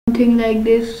anything like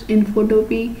this in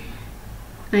photopea?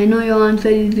 I know your answer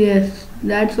is yes.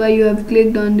 That's why you have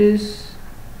clicked on this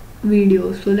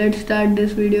video. So let's start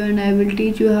this video and I will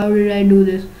teach you how did I do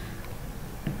this.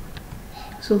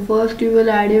 So first you will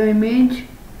add your image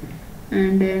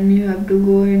and then you have to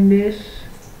go in this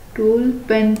tool,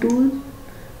 pen tool,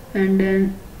 and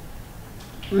then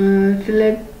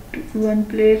select one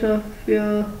place of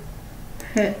your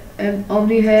of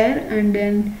the hair and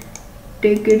then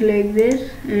take it like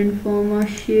this and form a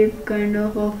shape kind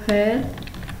of hair.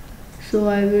 So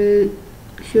I will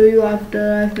show you after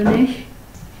I finish.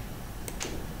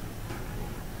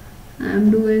 I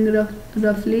am doing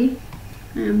roughly.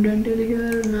 I am done till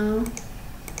here now.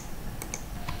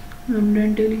 I am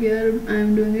done till here. I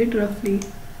am doing it roughly.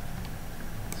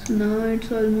 So now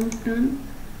it's almost done.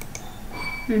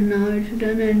 And now it's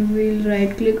done, and we'll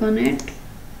right click on it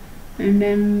and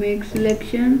then make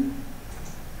selection.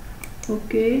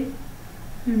 Okay.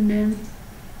 And then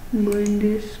go in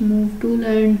this move tool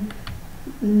and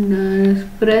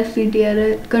press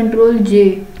Ctrl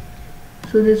J.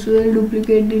 So this will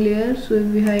duplicate the layer. So if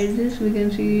we hide this, we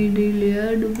can see the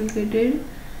layer duplicated.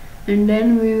 And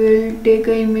then we will take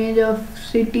an image of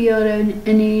city or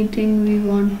anything we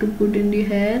want to put in the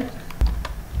hair.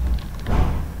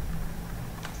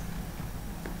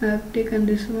 I have taken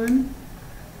this one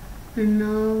and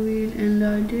now we'll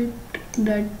enlarge it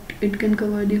that it can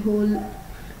cover the whole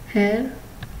hair,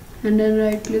 and then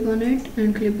right click on it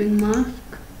and clipping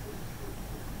mask,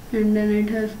 and then it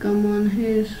has come on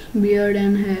his beard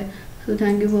and hair. So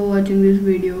thank you for watching this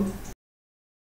video.